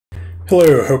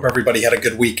Hello, hope everybody had a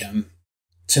good weekend.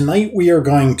 Tonight we are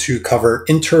going to cover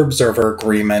Interobserver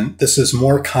Agreement. This is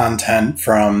more content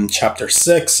from Chapter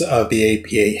 6 of the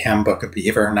APA Handbook of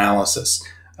Behavior Analysis.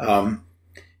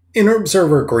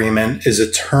 Interobserver Agreement is a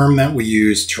term that we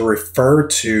use to refer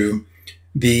to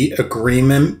the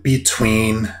agreement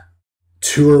between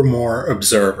two or more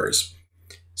observers.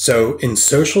 So in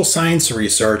social science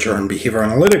research or in behavior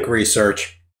analytic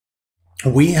research,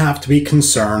 we have to be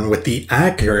concerned with the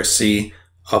accuracy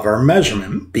of our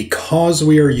measurement because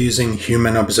we are using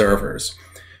human observers.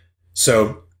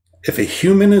 So if a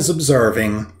human is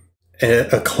observing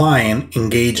a client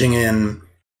engaging in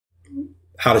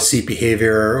out-of-seat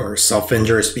behavior or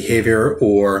self-injurious behavior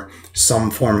or some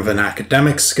form of an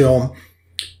academic skill,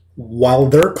 while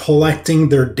they're collecting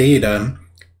their data,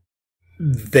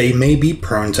 they may be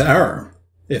prone to error.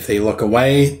 If they look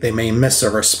away, they may miss a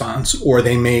response, or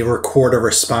they may record a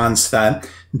response that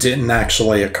didn't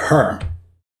actually occur.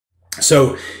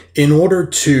 So in order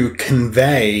to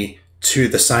convey to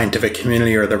the scientific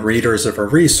community or the readers of our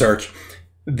research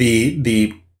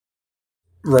the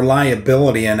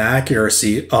reliability and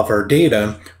accuracy of our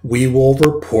data, we will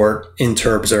report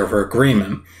Interobserver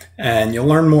Agreement. And you'll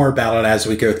learn more about it as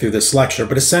we go through this lecture.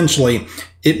 But essentially,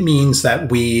 it means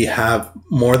that we have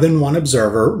more than one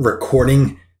observer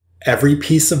recording every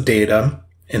piece of data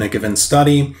in a given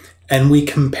study, and we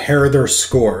compare their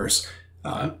scores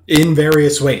in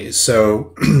various ways.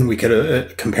 So we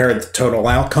could compare the total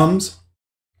outcomes,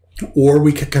 or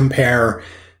we could compare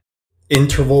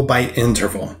interval by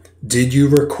interval. Did you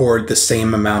record the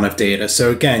same amount of data?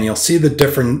 So again, you'll see the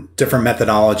different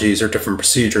methodologies or different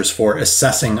procedures for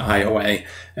assessing IOA,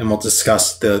 and we'll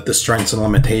discuss the strengths and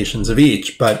limitations of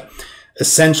each. But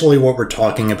essentially what we're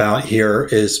talking about here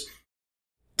is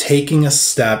taking a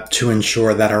step to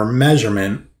ensure that our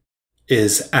measurement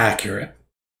is accurate.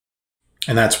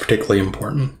 And that's particularly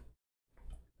important.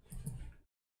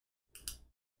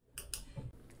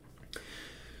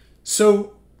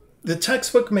 So the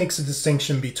textbook makes a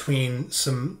distinction between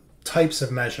some types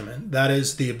of measurement. That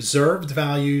is the observed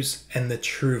values and the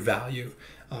true value.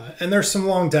 And there's some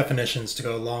long definitions to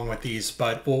go along with these,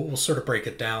 but we'll sort of break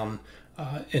it down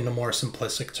in a more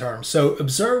simplistic terms. So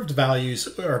observed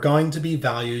values are going to be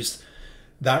values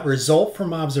that result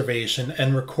from observation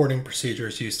and recording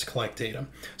procedures used to collect data.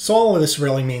 So all of this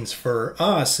really means for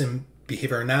us in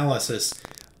behavior analysis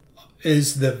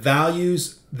is the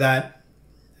values that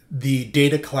the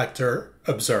data collector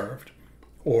observed,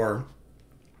 or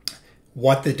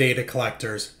what the data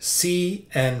collectors see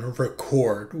and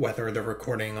record, whether they're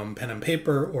recording on pen and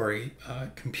paper or a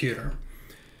computer.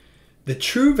 The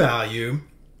true value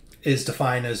is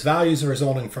defined as values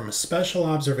resulting from a special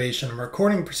observation and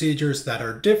recording procedures that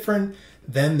are different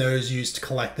than those used to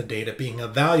collect the data being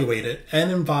evaluated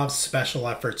and involves special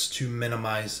efforts to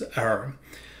minimize error.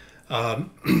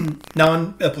 Now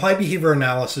in applied behavior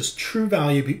analysis, true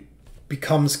value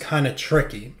becomes kind of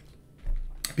tricky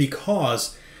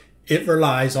because it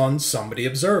relies on somebody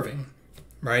observing,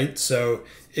 right? So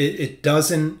it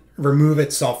doesn't remove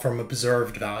itself from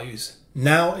observed values.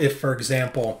 Now, if, for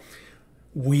example,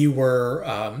 we were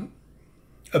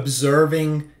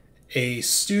observing a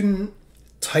student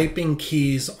typing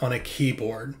keys on a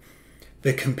keyboard,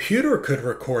 the computer could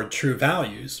record true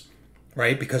values,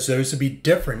 right? Because those would be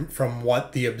different from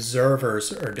what the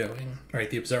observers are doing, right?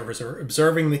 The observers are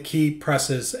observing the key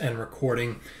presses and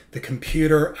recording. The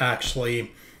computer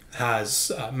actually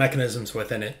has mechanisms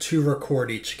within it to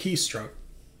record each keystroke.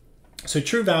 So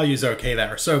true value is okay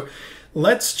there. So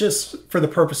let's just, for the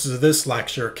purposes of this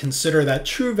lecture, consider that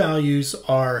true values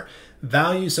are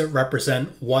values that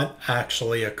represent what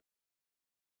actually occurred.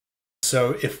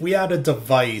 So if we had a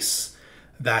device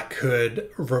that could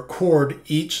record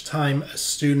each time a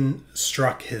student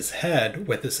struck his head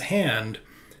with his hand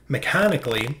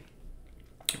mechanically,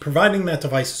 providing that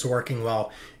device is working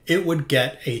well, it would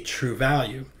get a true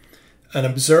value. An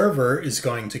observer is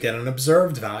going to get an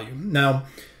observed value. Now,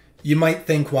 you might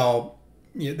think, well,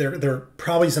 there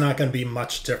probably is not going to be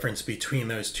much difference between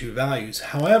those two values.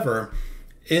 However,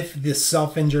 if the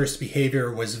self-injurious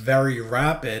behavior was very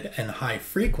rapid and high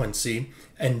frequency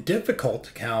and difficult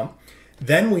to count,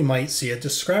 then we might see a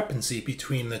discrepancy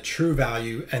between the true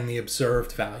value and the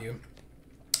observed value.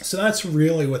 So that's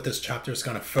really what this chapter is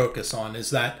going to focus on,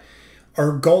 is that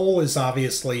our goal is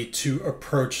obviously to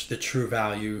approach the true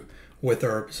value with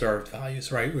our observed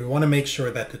values, right? We want to make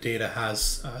sure that the data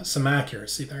has some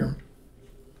accuracy there.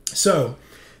 So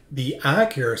the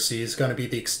accuracy is going to be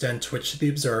the extent to which the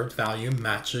observed value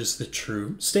matches the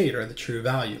true state or the true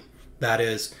value. That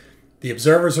is, the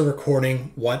observers are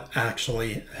recording what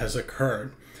actually has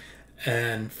occurred.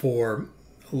 And for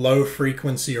low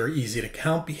frequency or easy to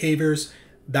count behaviors,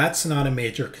 that's not a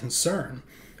major concern.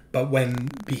 But when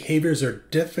behaviors are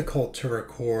difficult to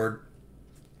record,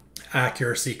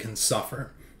 accuracy can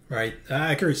suffer, right?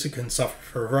 Accuracy can suffer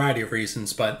for a variety of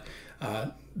reasons, but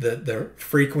the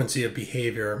frequency of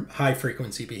behavior, high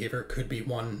frequency behavior, could be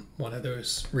one of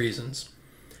those reasons.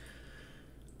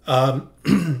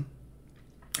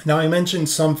 Now, I mentioned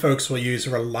some folks will use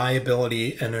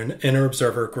reliability and an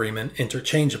Interobserver Agreement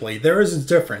interchangeably. There is a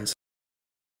difference.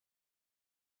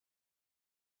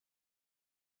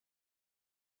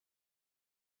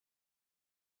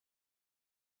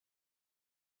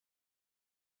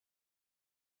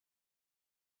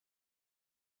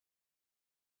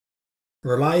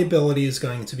 Reliability is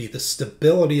going to be the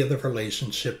stability of the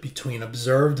relationship between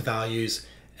observed values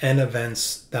and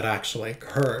events that actually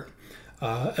occur.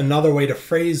 Another way to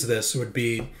phrase this would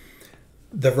be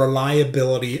the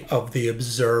reliability of the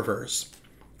observers,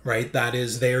 right? That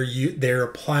is, they're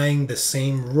applying the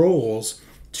same rules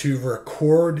to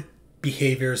record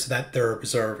behaviors that they're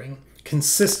observing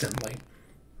consistently,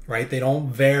 right? They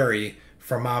don't vary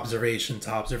from observation to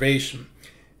observation.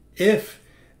 If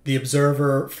the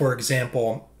observer, for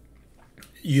example,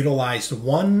 utilized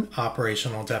one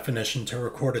operational definition to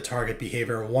record a target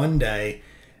behavior one day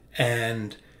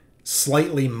and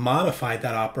slightly modified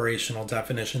that operational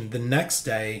definition the next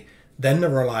day, then the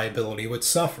reliability would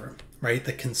suffer, right?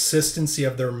 The consistency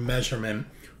of their measurement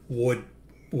would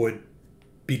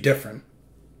be different,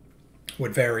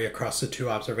 would vary across the two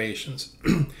observations.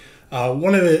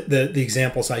 One of the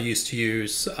examples I used to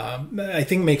use, I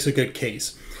think makes a good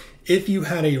case. If you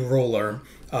had a ruler,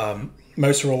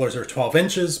 most rulers are 12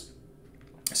 inches.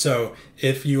 So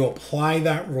if you apply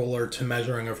that ruler to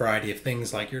measuring a variety of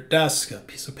things like your desk, a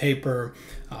piece of paper,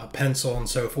 pencil, and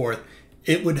so forth,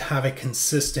 it would have a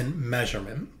consistent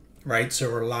measurement, right?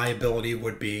 So reliability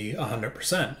would be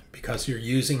 100% because you're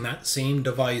using that same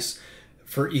device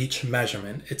for each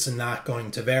measurement. It's not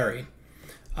going to vary.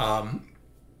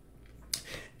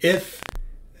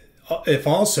 If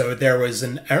also there was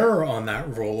an error on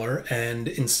that ruler and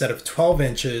instead of 12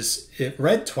 inches, it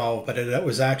read 12, but it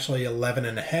was actually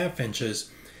 11.5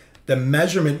 inches, the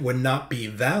measurement would not be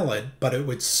valid, but it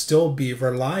would still be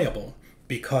reliable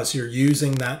because you're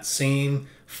using that same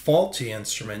faulty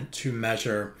instrument to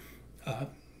measure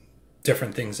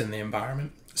different things in the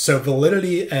environment. So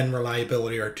validity and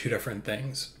reliability are two different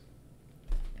things.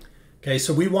 Okay,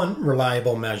 so we want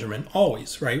reliable measurement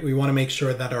always, right? We want to make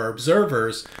sure that our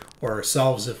observers, or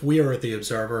ourselves if we are the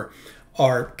observer,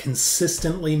 are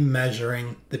consistently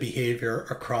measuring the behavior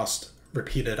across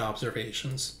repeated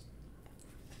observations.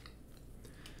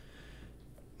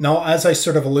 Now, as I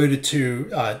sort of alluded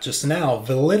to just now,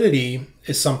 validity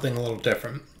is something a little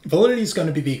different. Validity is going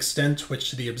to be the extent to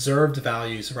which the observed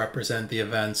values represent the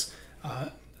events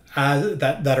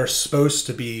that are supposed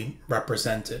to be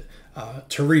represented.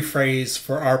 To rephrase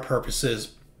for our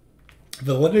purposes,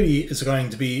 validity is going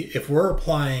to be if we're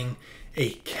applying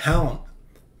a count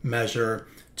measure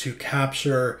to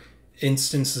capture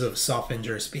instances of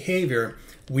self-injurious behavior,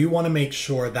 we want to make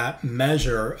sure that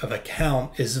measure of a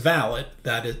count is valid,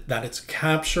 that it's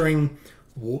capturing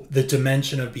the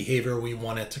dimension of behavior we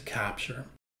want it to capture.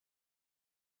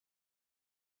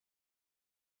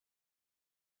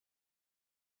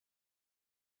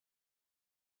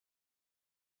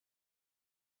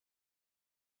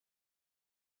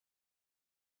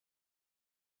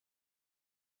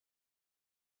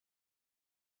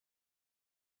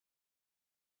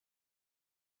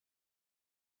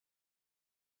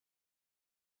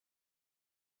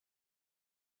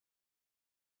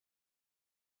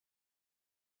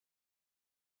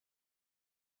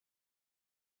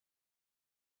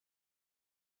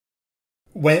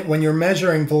 When you're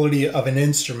measuring validity of an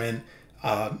instrument,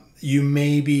 you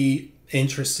may be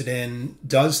interested in,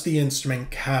 does the instrument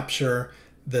capture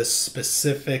the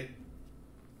specific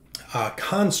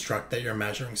construct that you're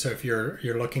measuring? So if you're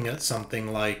looking at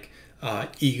something like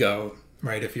ego,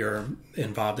 right? If you're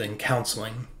involved in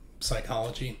counseling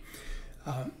psychology,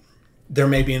 there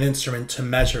may be an instrument to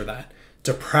measure that.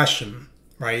 Depression,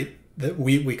 right? That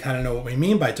we kind of know what we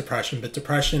mean by depression, but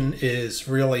depression is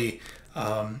really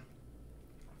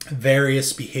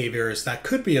various behaviors that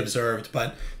could be observed,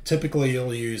 but typically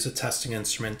you'll use a testing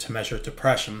instrument to measure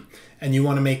depression. And you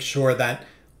want to make sure that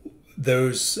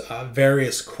those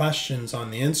various questions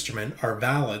on the instrument are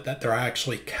valid, that they're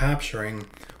actually capturing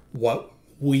what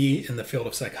we in the field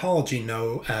of psychology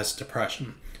know as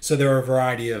depression. So there are a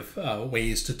variety of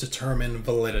ways to determine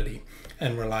validity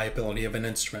and reliability of an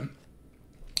instrument.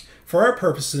 For our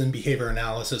purposes in behavior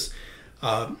analysis,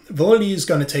 validity is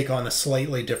going to take on a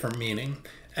slightly different meaning.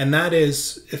 And that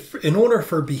is, if in order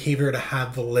for behavior to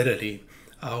have validity,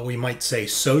 we might say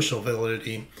social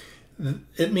validity,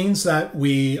 it means that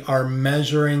we are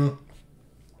measuring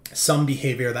some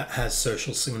behavior that has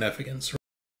social significance.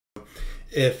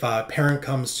 If a parent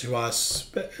comes to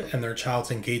us and their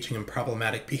child's engaging in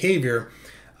problematic behavior,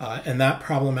 and that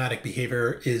problematic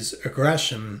behavior is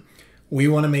aggression, we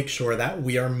want to make sure that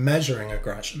we are measuring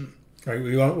aggression. Right?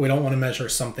 We don't want to measure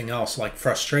something else like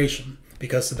frustration,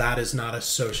 because that is not a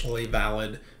socially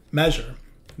valid measure.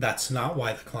 That's not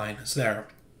why the client is there.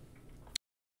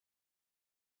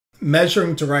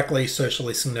 Measuring directly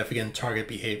socially significant target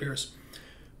behaviors.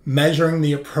 Measuring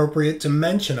the appropriate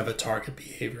dimension of a target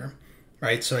behavior.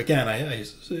 Right? So again, I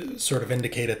sort of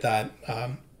indicated that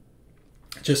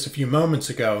just a few moments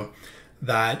ago,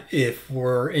 that if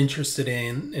we're interested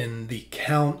in the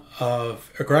count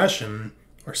of aggression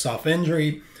or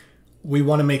self-injury, we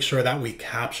want to make sure that we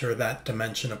capture that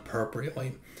dimension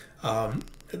appropriately.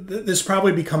 This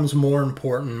probably becomes more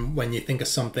important when you think of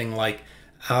something like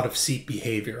out-of-seat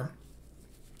behavior.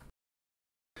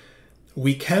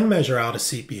 We can measure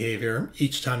out-of-seat behavior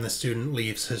each time the student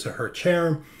leaves his or her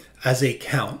chair as a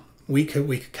count. We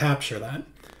could capture that.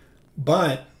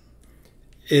 But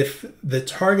if the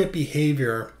target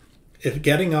behavior, if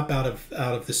getting up out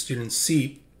of the student's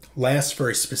seat lasts for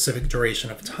a specific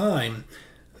duration of time,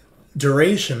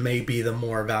 duration may be the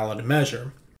more valid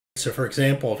measure. So for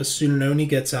example, if a student only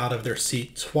gets out of their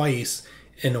seat twice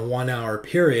in a 1 hour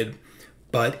period,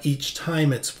 but each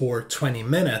time it's for 20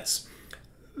 minutes,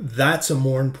 that's a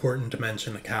more important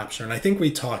dimension to capture. And I think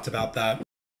we talked about that.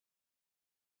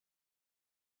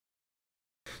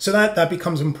 So that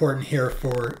becomes important here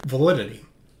for validity.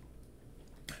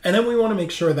 And then we want to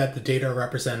make sure that the data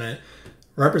are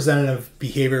representative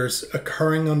behaviors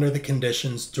occurring under the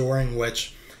conditions during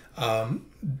which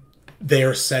they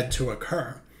are said to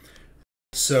occur.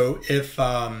 So if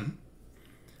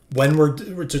when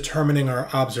we're determining our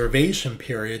observation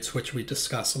periods, which we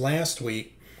discussed last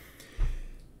week,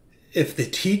 if the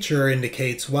teacher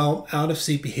indicates, well,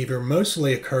 out-of-seat behavior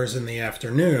mostly occurs in the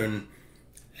afternoon,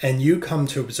 and you come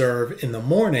to observe in the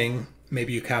morning,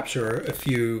 maybe you capture a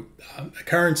few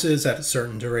occurrences at a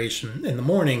certain duration in the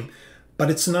morning, but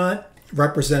it's not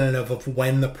representative of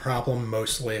when the problem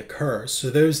mostly occurs. So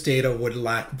those data would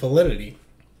lack validity.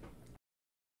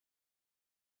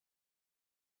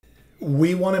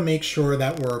 We want to make sure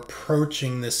that we're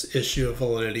approaching this issue of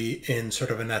validity in sort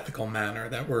of an ethical manner,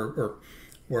 that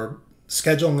we're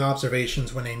scheduling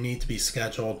observations when they need to be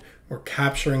scheduled, we're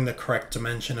capturing the correct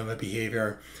dimension of a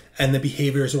behavior, and the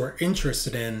behaviors we're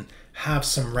interested in have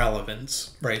some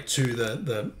relevance, right, to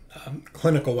the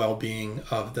clinical well-being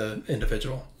of the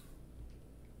individual.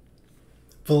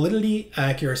 Validity,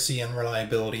 accuracy, and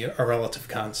reliability are relative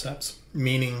concepts,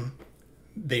 meaning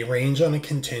they range on a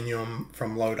continuum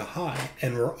from low to high,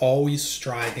 and we're always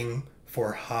striving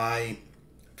for high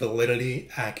validity,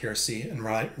 accuracy, and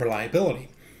reliability.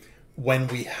 When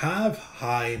we have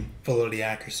high validity,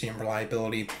 accuracy, and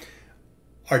reliability,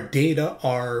 our data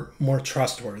are more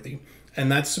trustworthy. And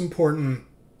that's important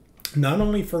not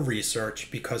only for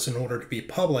research, because in order to be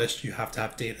published, you have to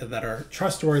have data that are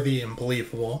trustworthy and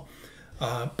believable,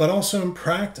 but also in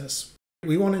practice.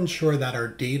 We want to ensure that our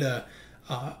data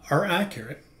are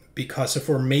accurate, because if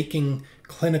we're making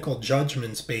clinical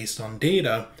judgments based on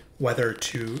data, whether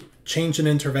to change an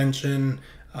intervention,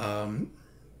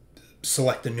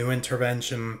 select a new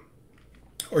intervention,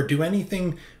 or do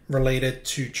anything related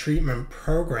to treatment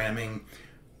programming,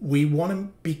 we want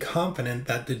to be confident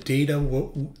that the data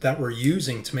that we're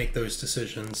using to make those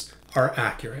decisions are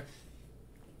accurate.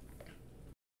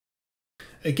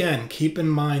 Again, keep in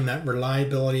mind that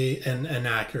reliability and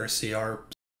accuracy are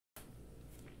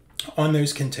on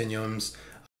those continuums,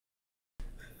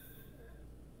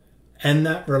 and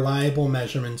that reliable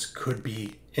measurements could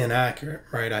be inaccurate,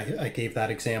 right? I gave that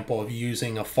example of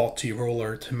using a faulty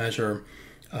ruler to measure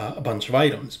a bunch of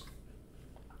items.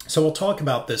 So we'll talk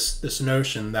about this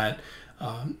notion that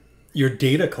your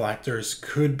data collectors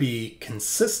could be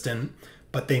consistent,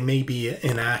 but they may be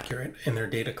inaccurate in their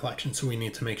data collection. So we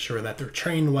need to make sure that they're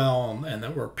trained well and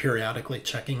that we're periodically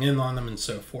checking in on them and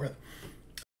so forth.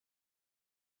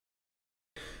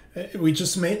 We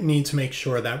just need to make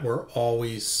sure that we're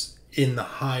always in the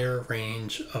higher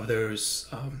range of those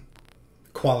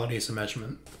qualities of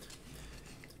measurement.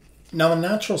 Now, in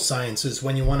natural sciences,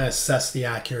 when you want to assess the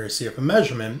accuracy of a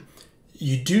measurement,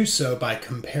 you do so by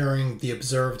comparing the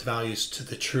observed values to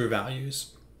the true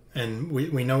values. And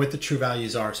we know what the true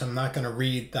values are, so I'm not going to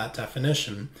read that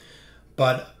definition.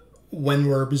 But when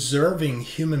we're observing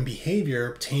human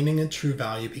behavior, obtaining a true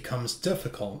value becomes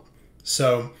difficult.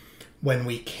 So when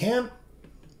we can't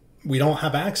we don't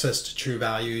have access to true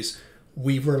values,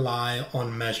 we rely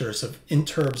on measures of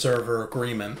Interobserver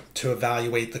Agreement to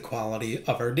evaluate the quality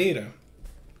of our data.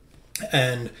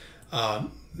 And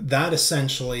that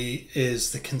essentially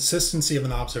is the consistency of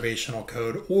an observational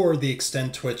code, or the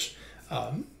extent to which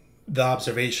the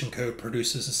observation code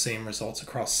produces the same results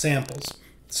across samples.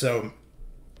 So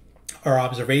our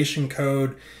observation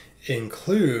code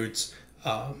includes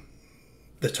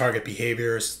the target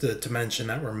behaviors, the dimension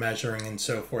that we're measuring, and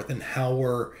so forth, and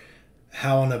how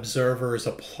an observer is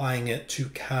applying it to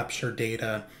capture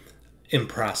data in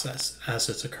process as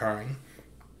it's occurring.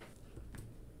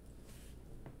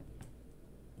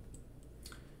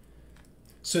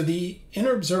 So the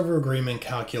Interobserver Agreement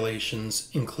calculations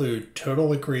include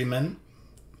total agreement,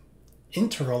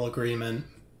 interval agreement,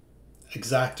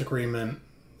 exact agreement,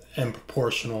 and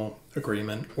proportional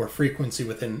agreement, or frequency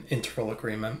within interval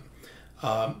agreement.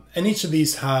 And each of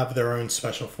these have their own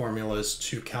special formulas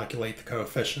to calculate the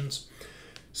coefficients.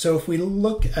 So if we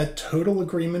look at total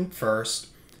agreement first,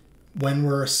 when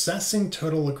we're assessing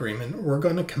total agreement, we're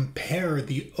going to compare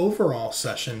the overall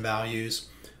session values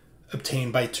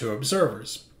obtained by two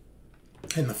observers.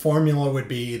 And the formula would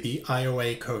be the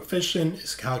IOA coefficient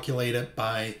is calculated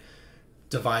by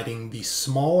dividing the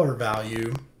smaller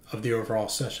value of the overall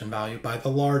session value by the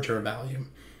larger value.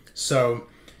 So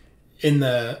in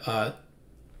the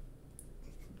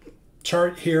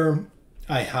chart here,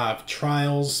 I have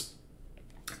trials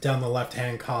down the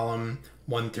left-hand column,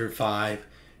 1 through 5,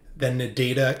 then the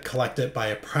data collected by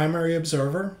a primary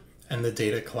observer and the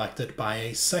data collected by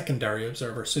a secondary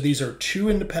observer. So these are two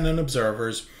independent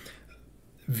observers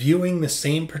viewing the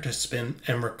same participant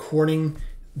and recording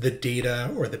the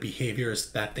data or the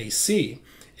behaviors that they see.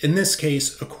 In this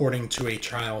case, according to a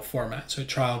trial format, so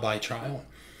trial by trial.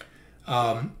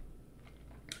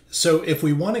 So if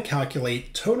we want to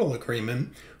calculate total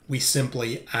agreement, we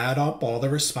simply add up all the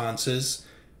responses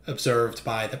observed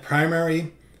by the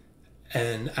primary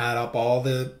and add up all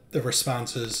the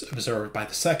responses observed by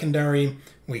the secondary.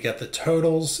 We get the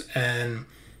totals and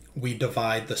we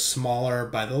divide the smaller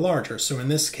by the larger. So in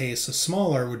this case, the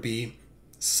smaller would be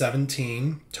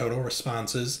 17 total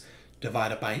responses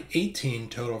divided by 18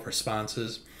 total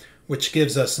responses, which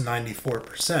gives us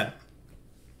 94%,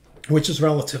 which is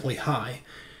relatively high.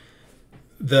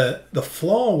 The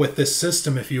flaw with this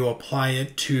system, if you apply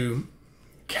it to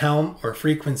count or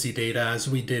frequency data as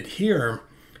we did here,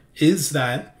 is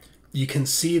that you can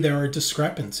see there are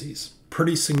discrepancies,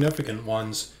 pretty significant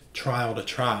ones, trial to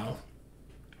trial.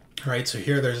 All right, so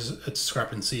here there's a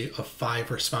discrepancy of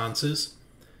 5 responses.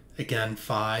 Again,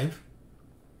 5.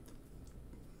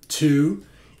 2,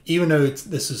 even though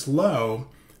this is low,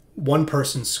 one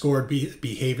person scored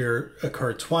behavior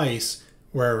occurred twice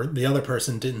where the other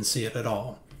person didn't see it at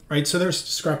all. Right, so there's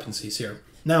discrepancies here.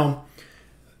 Now,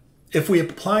 if we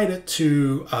applied it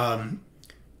to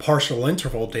partial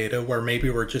interval data, where maybe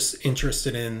we're just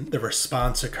interested in the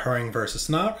response occurring versus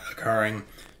not occurring,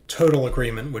 total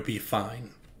agreement would be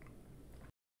fine.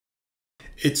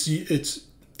 It's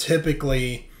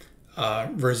typically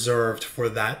reserved for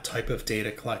that type of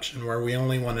data collection, where we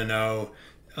only want to know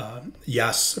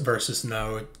yes versus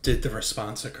no, did the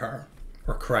response occur,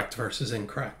 or correct versus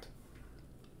incorrect.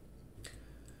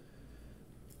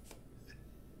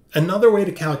 Another way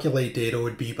to calculate data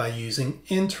would be by using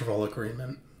interval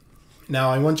agreement.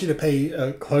 Now, I want you to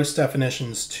pay close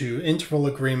definitions to interval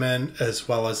agreement as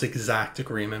well as exact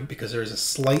agreement, because there's a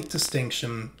slight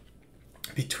distinction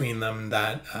between them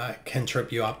that can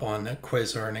trip you up on a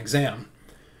quiz or an exam.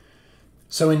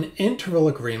 So in interval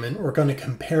agreement, we're going to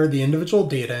compare the individual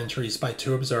data entries by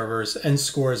two observers and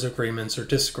score as agreements or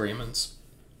disagreements.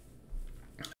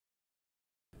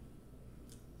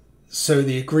 So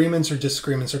the agreements or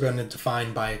disagreements are going to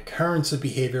define by occurrence of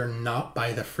behavior, not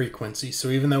by the frequency. So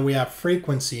even though we have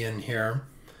frequency in here,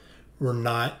 we're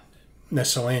not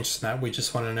necessarily interested in that. We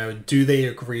just want to know, do they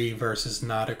agree versus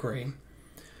not agree?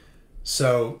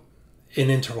 So in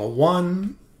interval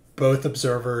 1, both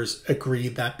observers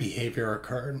agreed that behavior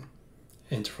occurred.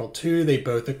 Interval 2, they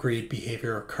both agreed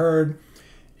behavior occurred.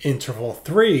 Interval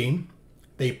 3,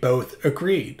 they both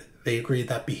agreed. They agreed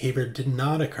that behavior did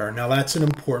not occur. Now that's an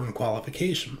important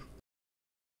qualification.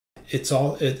 It's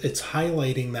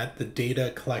highlighting that the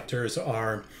data collectors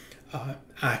are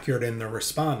accurate in their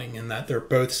responding, and that they're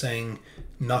both saying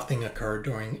nothing occurred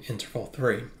during interval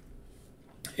 3.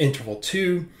 Interval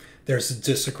 2, there's a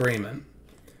disagreement,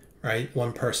 right?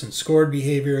 One person scored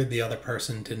behavior, the other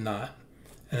person did not.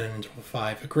 And in interval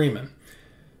 5, agreement.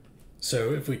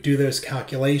 So if we do those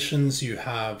calculations, you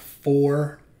have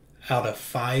 4 out of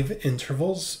 5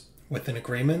 intervals with an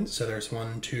agreement. So there's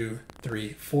 1, 2,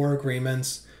 3, 4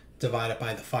 agreements. divided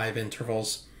by the 5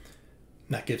 intervals.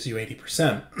 That gives you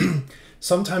 80%.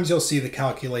 Sometimes you'll see the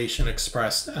calculation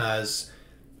expressed as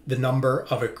the number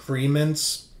of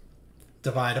agreements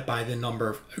divided by the number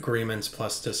of agreements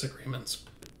plus disagreements.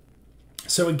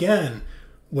 So again,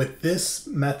 with this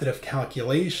method of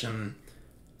calculation,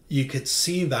 you could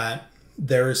see that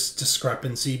there's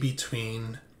discrepancy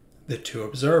between the two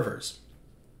observers.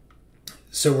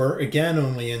 So we're again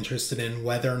only interested in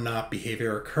whether or not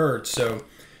behavior occurred. So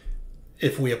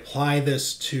if we apply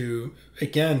this to,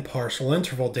 again, partial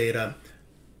interval data,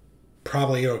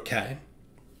 probably okay.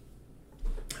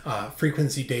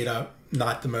 Frequency data,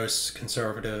 not the most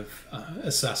conservative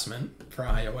assessment for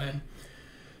IOA.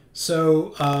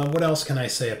 So what else can I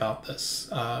say about this?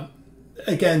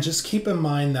 Again, just keep in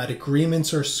mind that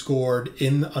agreements are scored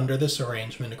under this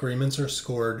arrangement. Agreements are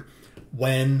scored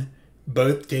when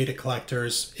both data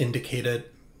collectors indicated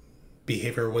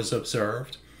behavior was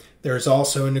observed. There's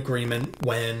also an agreement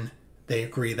when they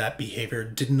agree that behavior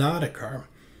did not occur.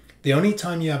 The only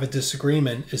time you have a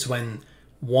disagreement is when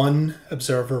one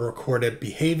observer recorded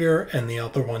behavior and the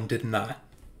other one did not.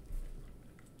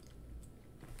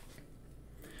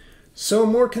 So a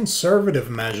more conservative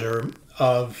measure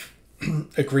of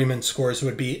agreement scores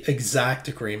would be exact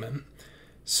agreement.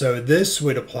 So this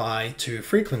would apply to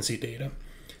frequency data.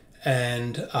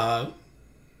 And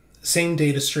same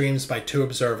data streams by 2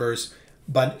 observers,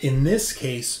 but in this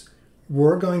case,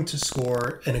 we're going to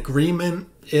score an agreement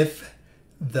if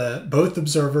both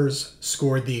observers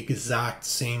scored the exact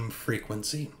same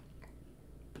frequency.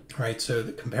 Right,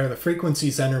 so compare the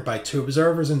frequencies entered by 2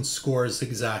 observers and scores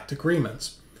exact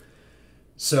agreements.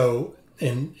 So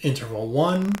in interval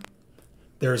 1,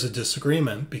 there's a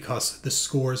disagreement because the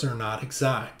scores are not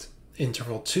exact.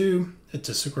 Interval 2, a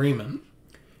disagreement.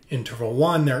 Interval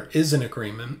 1, there is an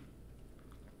agreement,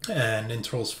 and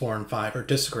intervals 4 and 5 are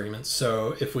disagreements.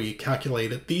 So if we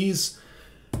calculated this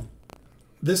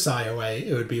IOA,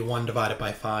 it would be 1 divided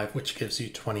by 5, which gives you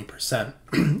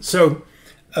 20%. So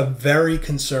a very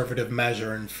conservative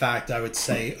measure. In fact, I would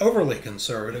say overly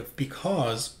conservative,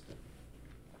 because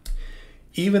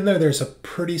even though there's a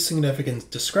pretty significant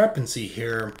discrepancy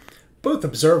here, both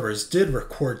observers did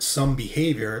record some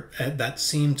behavior that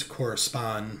seemed to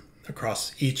correspond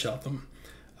across each of them.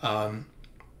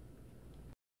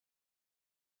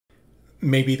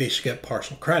 Maybe they should get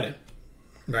partial credit,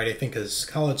 right? I think as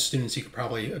college students, you could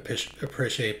probably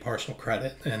appreciate partial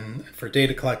credit. And for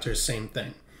data collectors, same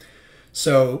thing.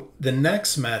 So the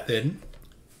next method,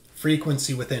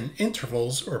 frequency within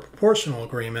intervals or proportional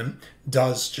agreement,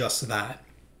 does just that.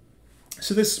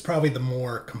 So this is probably the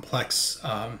more complex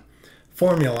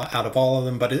formula out of all of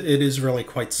them, but it is really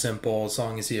quite simple as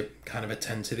long as you kind of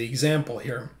attend to the example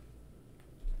here.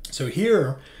 So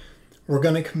here, we're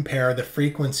going to compare the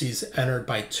frequencies entered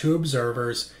by 2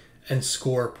 observers and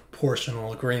score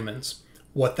proportional agreements.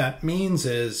 What that means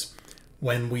is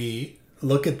when we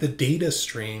look at the data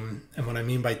stream, and what I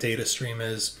mean by data stream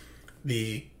is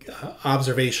the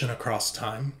observation across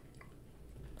time,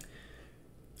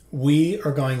 we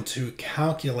are going to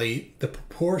calculate the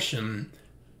proportion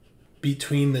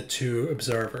between the 2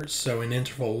 observers. So in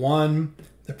interval 1,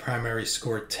 the primary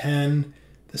scored 10,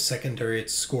 the secondary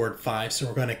had scored 5. So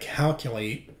we're going to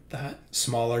calculate that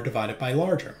smaller divided by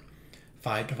larger.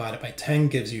 5 divided by 10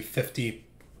 gives you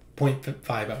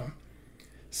 50.50.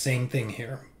 Same thing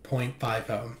here,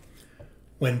 0.50.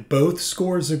 When both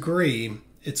scores agree,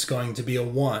 it's going to be a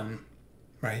 1,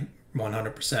 right?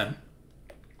 100%.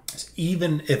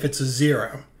 Even if it's a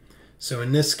 0. So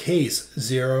in this case,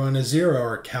 0 and a 0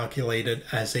 are calculated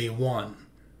as a 1.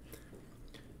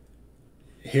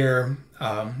 Here,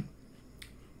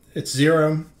 it's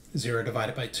 0, 0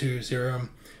 divided by 2, 0,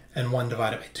 and 1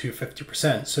 divided by 2,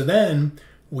 50%. So then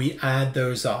we add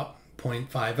those up.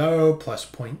 0.50 plus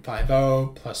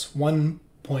 0.50 plus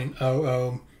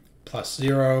 1.00 plus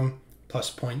 0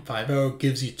 plus 0.50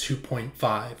 gives you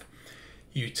 2.5.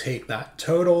 You take that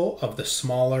total of the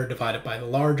smaller divided by the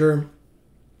larger.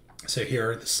 So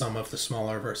here, the sum of the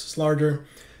smaller versus larger,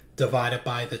 divided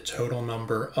by the total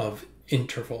number of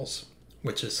intervals,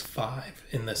 which is 5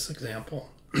 in this example.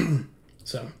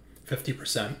 So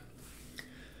 50%.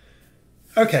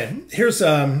 Okay, here's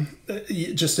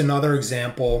just another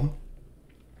example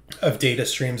of data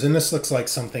streams. And this looks like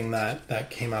something that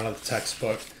came out of the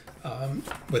textbook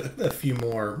with a few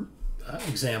more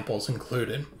examples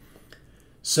included.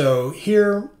 So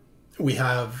here we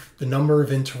have the number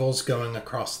of intervals going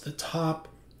across the top,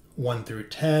 1 through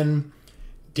 10,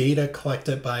 data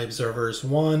collected by observers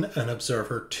 1 and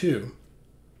observer 2,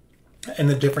 and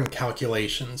the different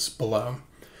calculations below.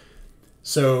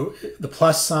 So the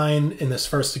plus sign in this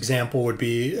first example would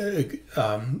be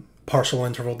partial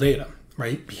interval data,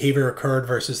 right? Behavior occurred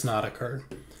versus not occurred.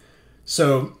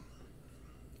 So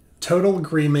total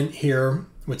agreement here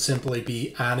would simply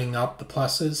be adding up the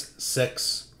pluses,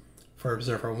 6 for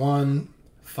observer 1,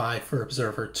 5 for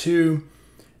observer 2,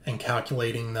 and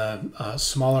calculating the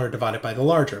smaller divided by the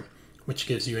larger, which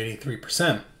gives you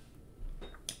 83%.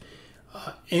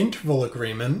 Interval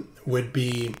agreement would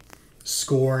be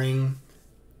scoring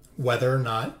whether or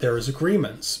not there is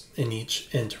agreements in each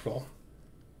interval.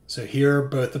 So here,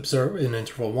 in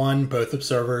interval 1, both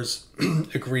observers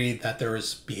agreed that there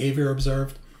is behavior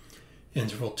observed.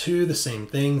 Interval 2, the same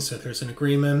thing, so there's an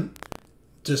agreement,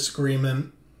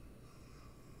 disagreement,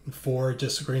 4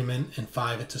 disagreement, and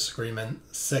 5 a disagreement,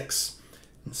 6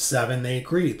 and 7 they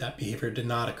agreed that behavior did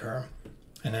not occur,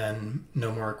 and then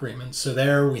no more agreements. So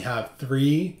there we have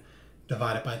 3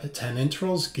 divided by the 10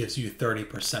 intervals gives you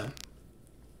 30%.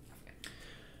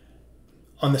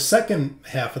 On the second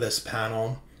half of this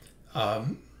panel,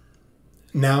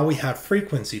 now we have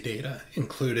frequency data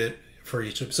included for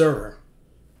each observer.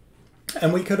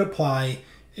 And we could apply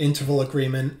interval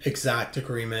agreement, exact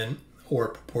agreement, or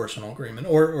proportional agreement,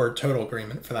 or total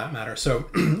agreement for that matter. So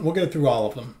we'll go through all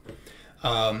of them.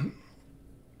 I'm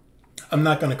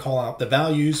not going to call out the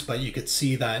values, but you could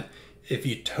see that if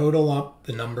you total up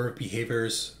the number of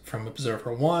behaviors from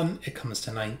observer 1, it comes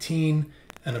to 19,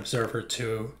 and observer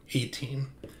 2, 18.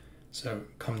 So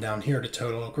come down here to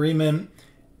total agreement,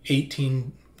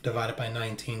 18 divided by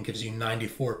 19 gives you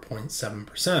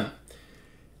 94.7%.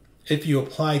 If you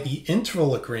apply the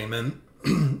interval agreement,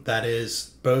 that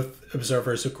is, both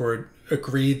observers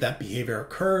agreed that behavior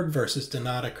occurred versus did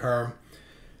not occur,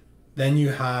 then you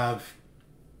have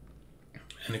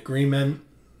an agreement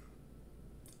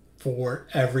for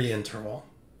every interval,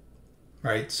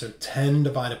 right? So 10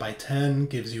 divided by 10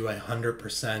 gives you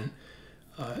 100%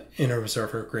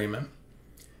 interobserver agreement.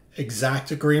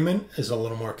 Exact agreement is a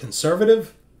little more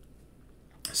conservative.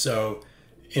 So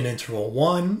in interval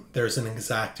 1, there's an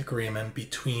exact agreement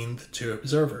between the two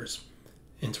observers.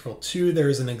 Interval 2, there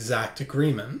is an exact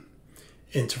agreement.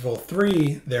 Interval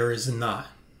 3, there is not,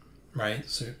 right?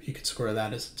 So you could score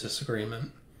that as a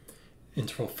disagreement.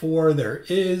 Interval 4, there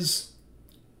is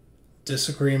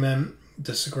disagreement,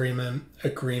 disagreement,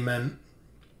 agreement,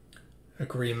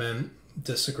 agreement,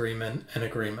 disagreement, and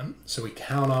agreement. So we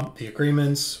count up the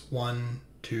agreements, 1,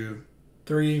 2,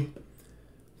 3,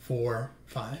 4,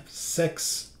 5,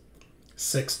 6.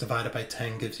 6 divided by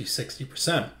 10 gives you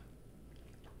 60%.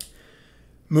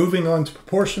 Moving on to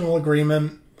proportional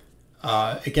agreement,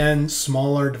 again,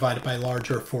 smaller divided by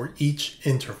larger for each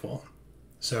interval.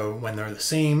 So when they're the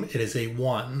same, it is a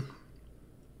 1.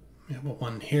 We have a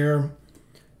 1 here.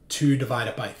 2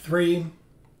 divided by 3.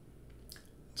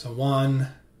 It's a 1.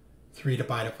 3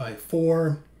 divided by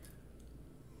 4.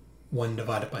 1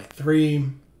 divided by 3.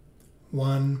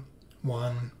 1,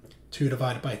 1. 2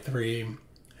 divided by 3.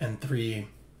 And 3,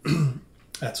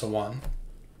 that's a 1.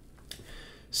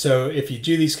 So if you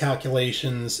do these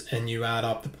calculations and you add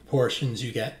up the proportions,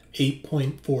 you get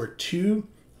 8.42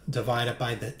 divided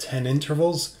by the 10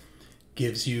 intervals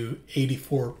gives you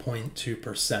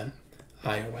 84.2%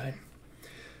 IOA.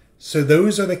 So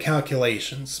those are the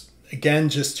calculations. Again,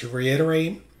 just to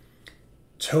reiterate,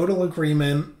 total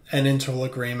agreement and interval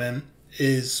agreement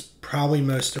is probably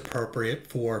most appropriate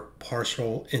for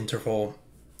partial interval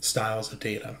styles of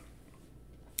data.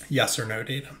 Yes or no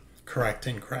data, correct,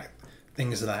 incorrect,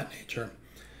 things of that nature.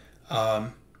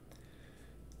 All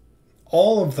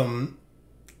of them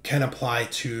can apply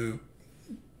to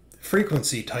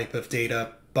frequency type of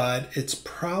data, but it's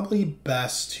probably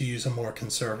best to use a more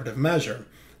conservative measure.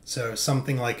 So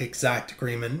something like exact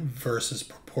agreement versus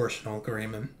proportional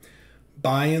agreement.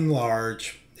 By and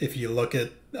large, if you look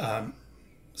at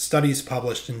studies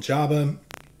published in JABA,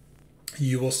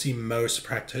 you will see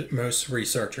most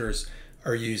researchers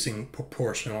are using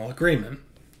proportional agreement,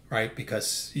 right?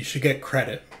 Because you should get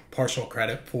credit, partial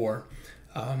credit for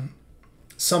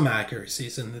some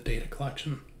accuracies in the data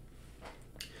collection.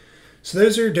 So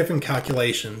those are your different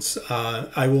calculations.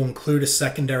 I will include a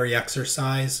secondary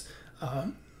exercise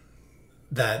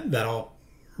that I'll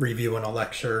review in a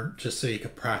lecture just so you can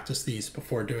practice these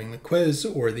before doing the quiz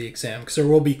or the exam, because there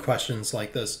will be questions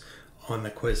like this on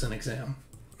the quiz and exam.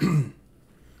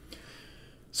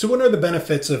 So what are the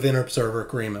benefits of Interobserver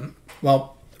Agreement?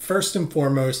 Well, first and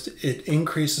foremost, it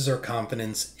increases our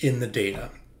confidence in the data,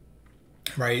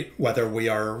 right? Whether we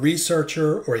are a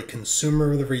researcher or a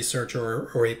consumer of the research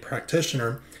or a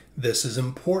practitioner, this is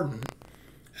important.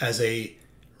 As a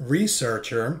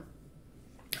researcher,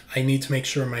 I need to make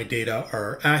sure my data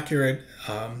are accurate.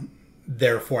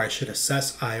 Therefore, I should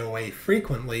assess IOA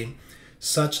frequently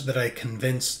such that I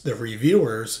convince the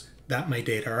reviewers that my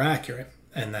data are accurate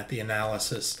and that the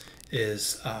analysis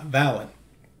is valid.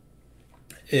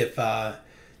 If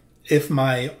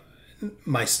my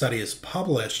study is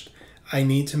published, I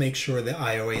need to make sure the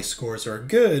IOA scores are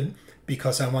good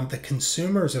because I want the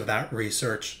consumers of that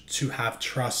research to have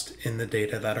trust in the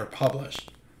data that are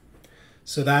published.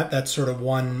 So that's sort of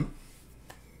one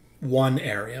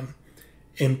area.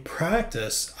 In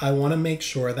practice, I want to make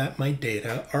sure that my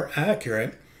data are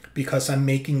accurate because I'm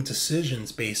making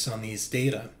decisions based on these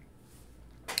data.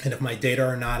 And if my data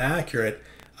are not accurate,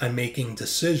 I'm making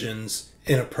decisions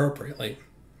inappropriately,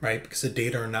 right? Because the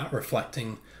data are not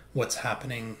reflecting what's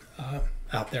happening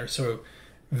out there. So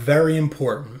very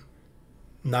important,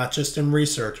 not just in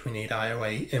research, we need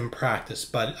IOA in practice,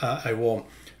 but I will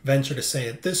venture to say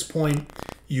at this point,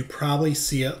 you probably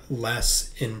see it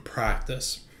less in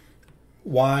practice.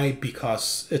 Why?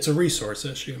 Because it's a resource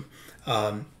issue.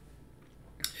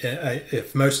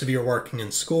 If most of you are working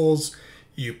in schools,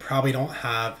 you probably don't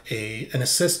have an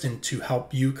assistant to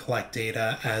help you collect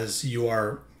data as you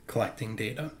are collecting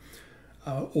data.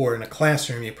 Or in a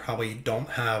classroom, you probably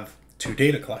don't have two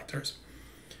data collectors.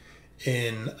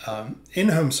 In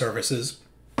in-home services,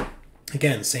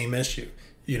 again, same issue.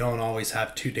 You don't always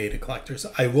have two data collectors.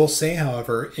 I will say,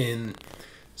 however, in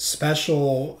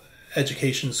special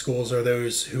education schools or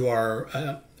those who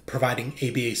are providing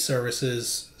ABA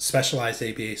services, specialized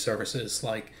ABA services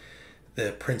like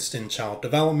the Princeton Child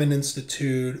Development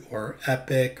Institute or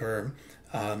EPIC or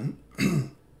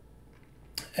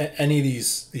any of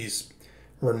these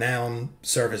renowned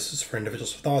services for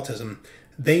individuals with autism,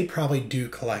 they probably do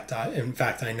collect. In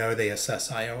fact, I know they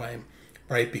assess IOA,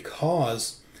 right?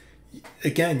 Because,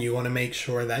 again, you want to make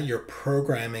sure that your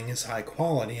programming is high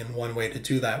quality. And one way to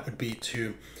do that would be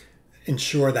to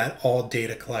ensure that all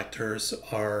data collectors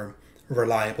are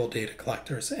reliable data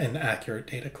collectors and accurate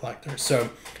data collectors. So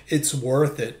it's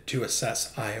worth it to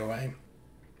assess IOA.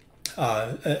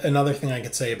 Another thing I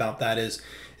could say about that is,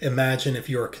 imagine if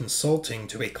you're consulting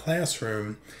to a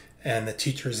classroom and the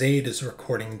teacher's aide is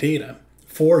recording data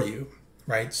for you,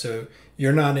 right? So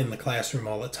you're not in the classroom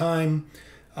all the time.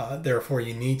 Therefore,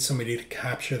 you need somebody to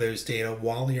capture those data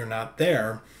while you're not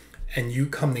there, and you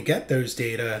come to get those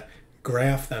data,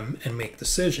 graph them, and make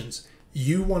decisions.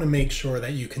 You want to make sure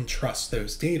that you can trust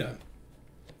those data.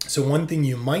 So one thing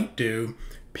you might do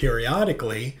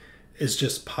periodically is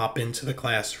just pop into the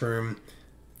classroom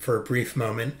for a brief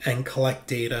moment and collect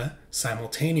data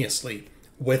simultaneously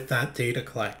with that data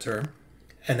collector.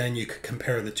 And then you could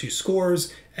compare the two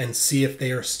scores and see if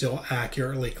they are still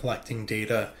accurately collecting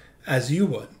data as you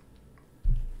would.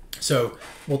 So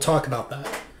we'll talk about that.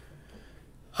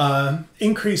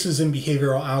 Increases in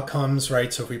behavioral outcomes,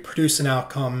 right? So if we produce an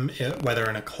outcome, whether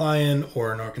in a client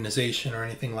or an organization or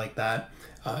anything like that,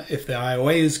 if the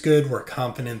IOA is good, we're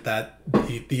confident that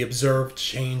the observed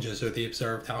changes or the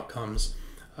observed outcomes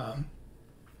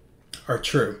are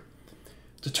true.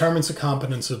 Determines the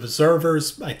competence of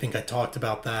observers. I think I talked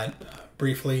about that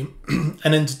briefly. And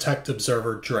then detect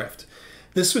observer drift.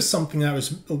 This was something that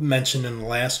was mentioned in the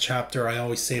last chapter. I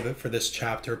always save it for this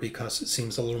chapter because it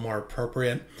seems a little more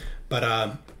appropriate.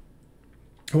 But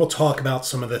we'll talk about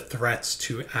some of the threats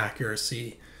to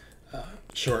accuracy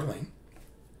shortly.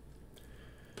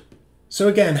 So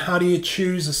again, how do you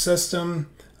choose a system?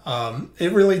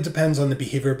 It really depends on the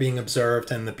behavior being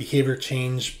observed and the behavior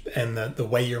change and the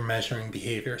way you're measuring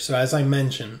behavior. So as I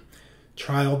mentioned,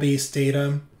 trial-based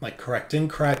data like correct,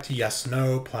 incorrect, yes,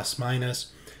 no, plus,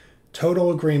 minus,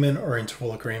 total agreement or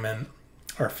interval agreement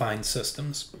are fine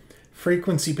systems.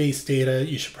 Frequency-based data,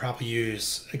 you should probably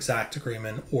use exact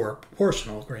agreement or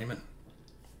proportional agreement.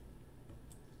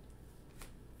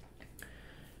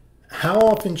 How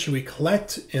often should we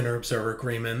collect Interobserver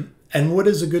Agreement, and what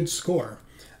is a good score?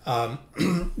 I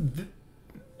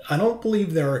don't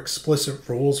believe there are explicit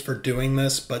rules for doing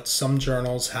this, but some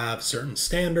journals have certain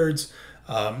standards.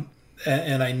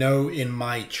 And I know in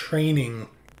my training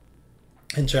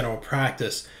in general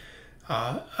practice,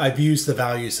 I've used the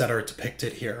values that are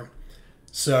depicted here.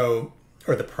 So,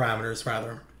 or the parameters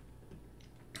rather.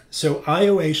 So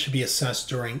IOA should be assessed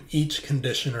during each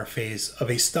condition or phase of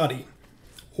a study,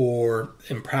 or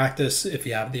in practice, if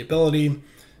you have the ability,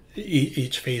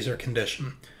 each phase or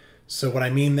condition. So what I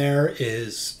mean there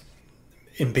is,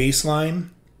 in baseline,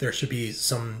 there should be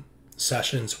some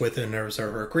sessions with an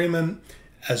Interobserver Agreement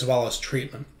as well as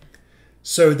treatment.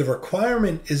 So the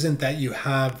requirement isn't that you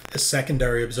have a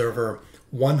secondary observer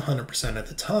 100% of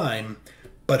the time,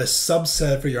 but a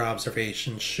subset of your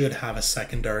observations should have a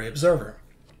secondary observer.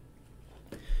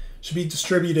 Should be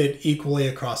distributed equally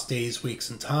across days, weeks,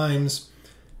 and times.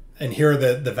 And here are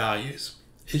the values.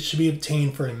 it should be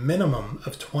obtained for a minimum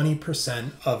of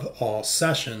 20% of all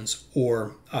sessions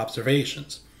or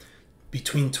observations.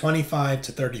 Between 25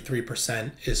 to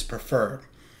 33% is preferred.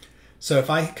 So if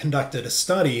I conducted a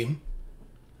study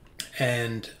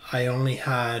and I only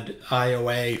had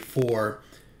IOA for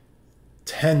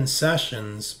 10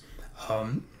 sessions,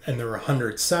 and there were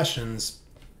 100 sessions,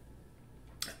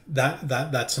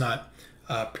 that's not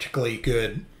particularly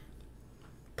good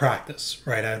practice,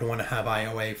 right? I'd want to have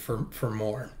IOA for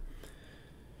more.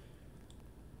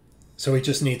 So we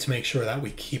just need to make sure that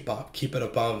we keep it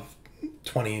above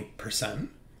 20%.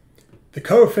 The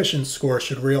coefficient score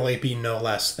should really be no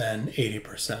less than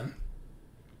 80%,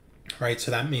 right?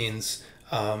 So that means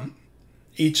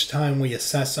each time we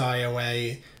assess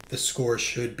IOA, the score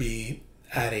should be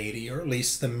at 80, or at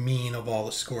least the mean of all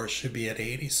the scores should be at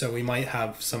 80. So we might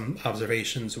have some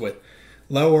observations with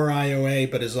lower IOA,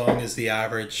 but as long as the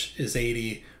average is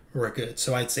 80, we're good.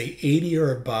 So I'd say 80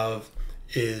 or above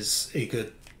is a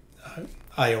good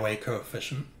IOA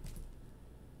coefficient.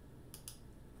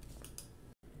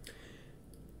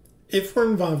 If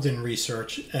we're involved in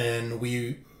research and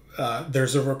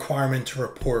there's a requirement to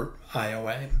report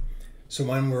IOA. So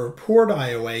when we report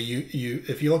IOA,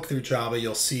 if you look through Java,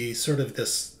 you'll see sort of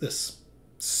this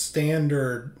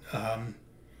standard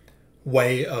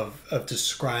way of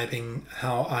describing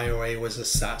how IOA was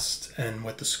assessed and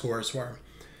what the scores were.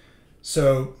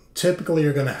 So typically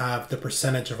you're going to have the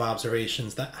percentage of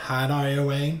observations that had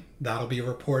IOA, that'll be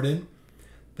reported.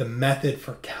 The method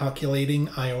for calculating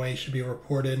IOA should be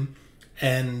reported,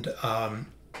 and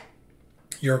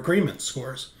your agreement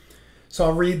scores. So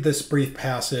I'll read this brief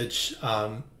passage,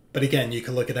 but again, you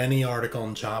can look at any article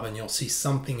in Java and you'll see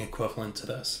something equivalent to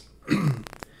this.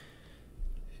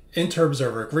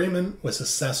 Interobserver Agreement was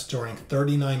assessed during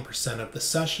 39% of the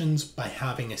sessions by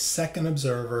having a second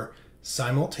observer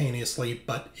simultaneously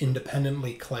but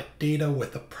independently collect data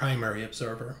with a primary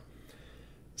observer.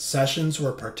 Sessions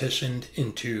were partitioned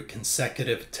into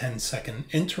consecutive 10-second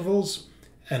intervals,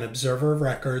 and observer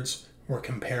records were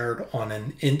compared on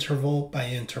an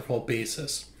interval-by-interval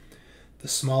basis. The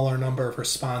smaller number of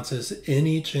responses in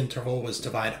each interval was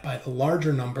divided by the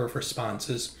larger number of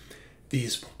responses.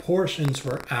 These proportions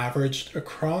were averaged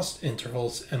across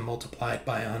intervals and multiplied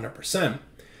by 100%.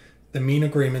 The mean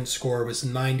agreement score was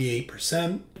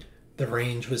 98%. The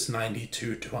range was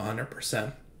 92 to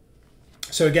 100%.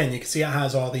 So again, you can see it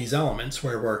has all these elements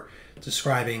where we're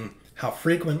describing how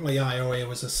frequently IOA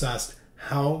was assessed,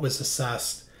 how it was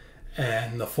assessed,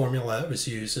 and the formula that was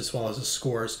used, as well as the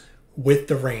scores with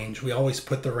the range. We always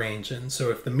put the range in. So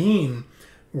if the mean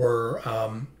were,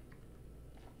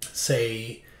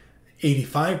 say,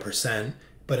 85%,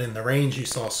 but in the range you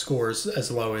saw scores as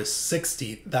low as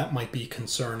 60, that might be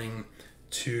concerning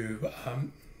to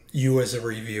you as a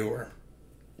reviewer.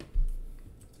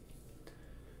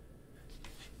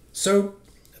 So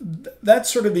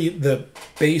that's sort of the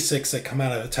basics that come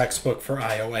out of the textbook for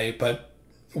IOA, but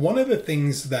one of the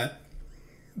things that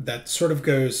sort of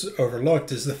goes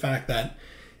overlooked is the fact that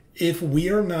if we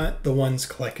are not the ones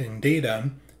collecting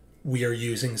data, we are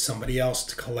using somebody else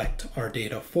to collect our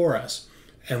data for us.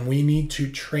 And we need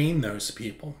to train those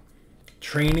people.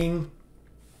 Training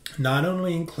not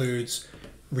only includes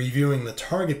reviewing the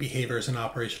target behaviors and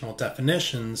operational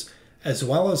definitions, as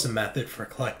well as a method for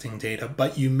collecting data,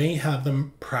 but you may have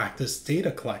them practice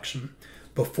data collection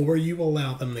before you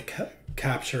allow them to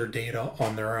capture data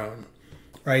on their own,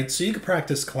 right? So you can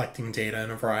practice collecting data in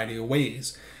a variety of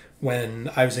ways. When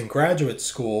I was in graduate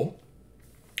school,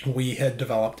 we had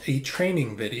developed a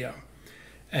training video,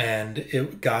 and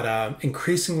it got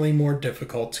increasingly more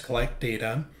difficult to collect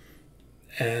data,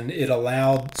 and it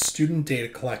allowed student data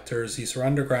collectors, these are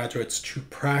undergraduates, to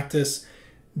practice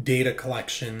data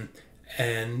collection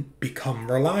and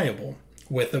become reliable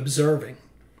with observing,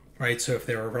 right? So if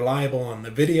they were reliable on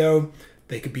the video,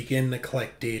 they could begin to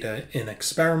collect data in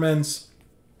experiments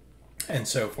and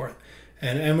so forth.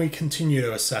 And we continue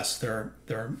to assess their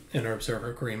Interobserver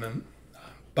Agreement.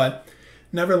 But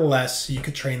nevertheless, you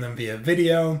could train them via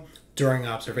video during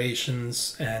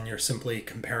observations, and you're simply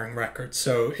comparing records.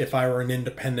 So if I were an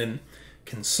independent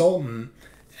consultant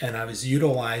and I was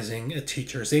utilizing a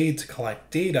teacher's aide to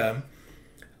collect data,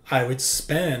 I would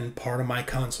spend part of my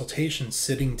consultation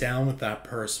sitting down with that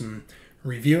person,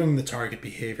 reviewing the target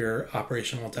behavior,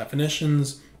 operational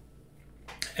definitions,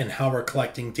 and how we're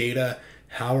collecting data,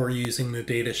 how we're using the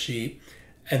data sheet,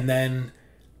 and then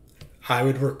I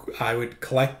would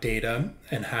collect data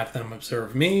and have them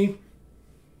observe me.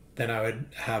 Then I would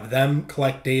have them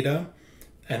collect data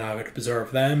and I would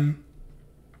observe them,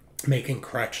 making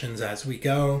corrections as we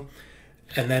go.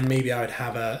 And then maybe I would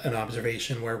have an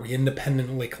observation where we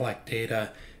independently collect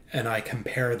data and I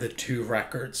compare the two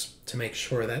records to make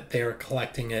sure that they are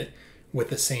collecting it with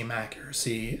the same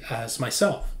accuracy as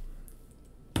myself.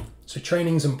 So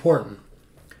training is important.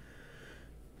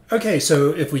 Okay,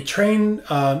 so if we train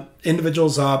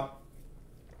individuals up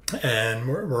and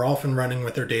we're off and running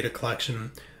with their data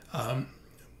collection,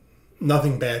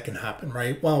 nothing bad can happen,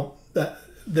 right? Well,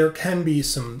 there can be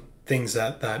some things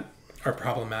that are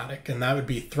problematic, and that would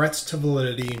be threats to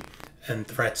validity and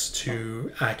threats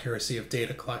to accuracy of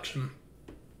data collection.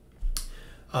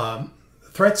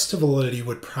 Threats to validity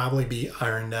would probably be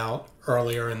ironed out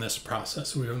earlier in this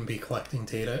process. We wouldn't be collecting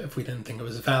data if we didn't think it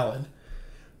was valid.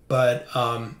 But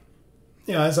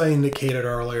you know, as I indicated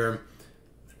earlier,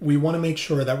 we want to make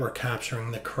sure that we're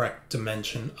capturing the correct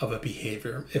dimension of a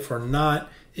behavior. If we're not,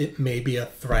 it may be a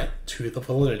threat to the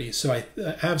validity. So I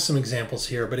have some examples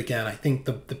here, but again, I think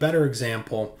the better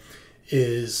example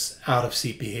is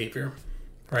out-of-seat behavior,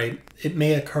 right? It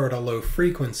may occur at a low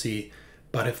frequency,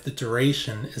 but if the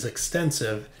duration is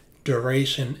extensive,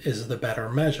 duration is the better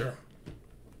measure.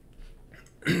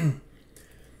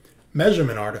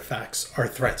 Measurement artifacts are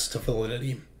threats to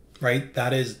validity, right?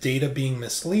 That is data being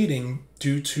misleading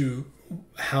due to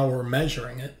how we're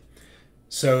measuring it.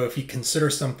 So if you consider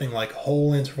something like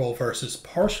whole interval versus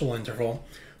partial interval,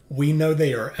 we know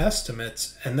they are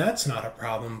estimates, and that's not a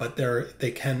problem, but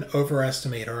they can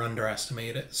overestimate or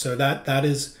underestimate it. So that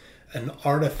is an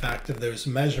artifact of those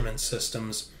measurement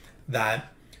systems that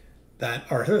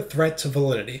are a threat to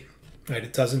validity, right?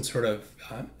 It doesn't sort of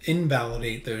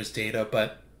invalidate those data,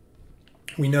 but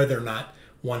we know they're not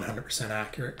 100%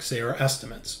 accurate because they are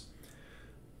estimates.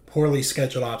 Poorly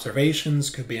scheduled observations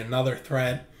could be another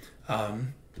threat.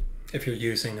 If you're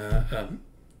using a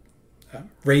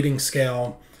rating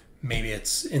scale, maybe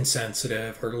it's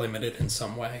insensitive or limited in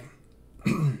some way.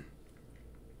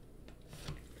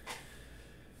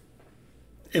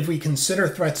 If we consider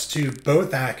threats to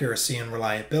both accuracy and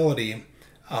reliability,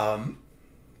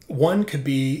 one could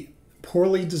be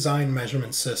poorly designed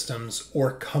measurement systems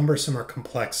or cumbersome or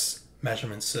complex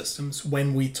measurement systems.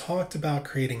 When we talked about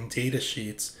creating data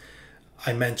sheets,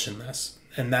 I mentioned this,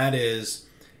 and that is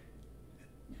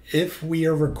if we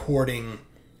are recording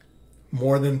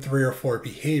more than 3 or 4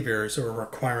 behaviors or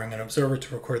requiring an observer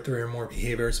to record 3 or more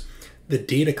behaviors, the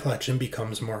data collection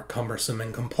becomes more cumbersome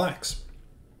and complex.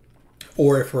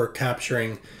 Or if we're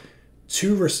capturing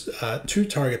two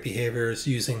target behaviors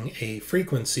using a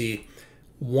frequency,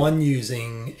 one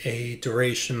using a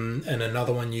duration and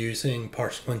another one using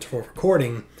partial interval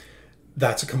recording,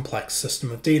 that's a complex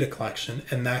system of data collection,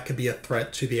 and that could be a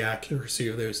threat to the accuracy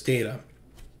of those data.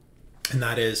 And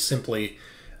that is simply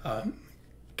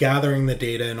gathering the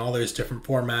data in all those different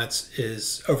formats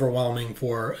is overwhelming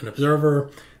for an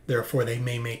observer, therefore they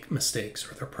may make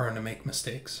mistakes or they're prone to make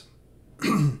mistakes.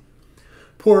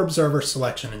 Poor observer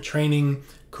selection and training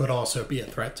could also be a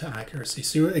threat to accuracy.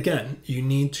 So again, you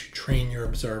need to train your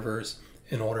observers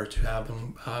in order to have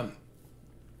them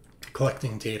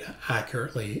collecting data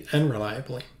accurately and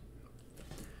reliably.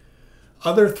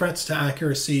 Other threats to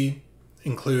accuracy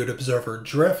include observer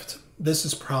drift. This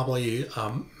is probably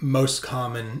most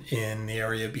common in the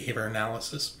area of behavior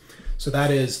analysis. So that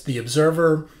is the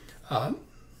observer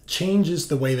changes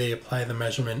the way they apply the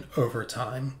measurement over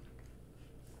time,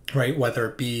 right? Whether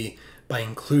it be by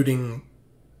including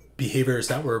behaviors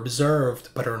that were observed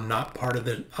but are not part of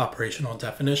the operational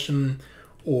definition,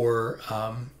 or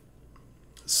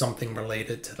something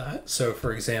related to that. So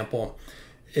for example,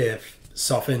 if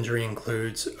self-injury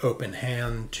includes open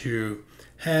hand to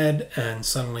head and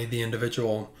suddenly the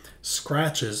individual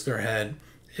scratches their head,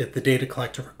 if the data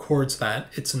collector records that,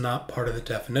 it's not part of the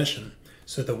definition.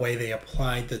 So the way they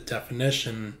applied the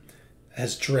definition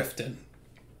has drifted,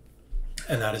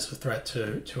 and that is a threat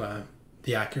to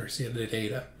the accuracy of the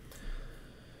data.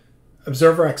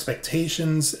 Observer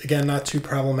expectations, again, not too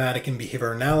problematic in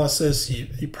behavior analysis.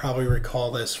 You probably recall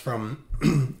this from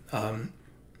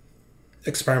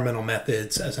experimental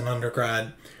methods as an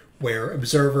undergrad, where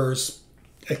observers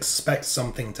expect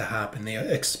something to happen. They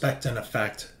expect an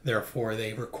effect, therefore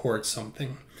they record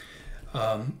something.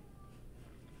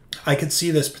 I could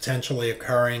see this potentially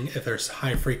occurring if there's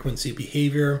high frequency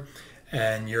behavior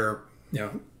and you're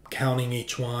counting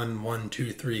each one, 1,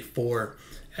 2, 3, 4,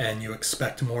 and you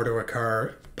expect more to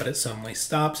occur, but it suddenly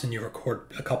stops and you record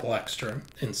a couple extra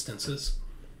instances.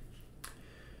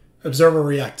 Observer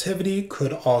reactivity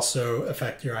could also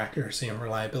affect your accuracy and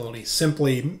reliability.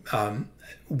 Simply,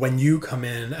 when you come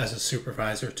in as a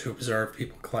supervisor to observe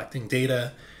people collecting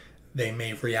data, they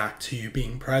may react to you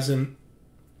being present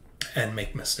and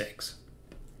make mistakes.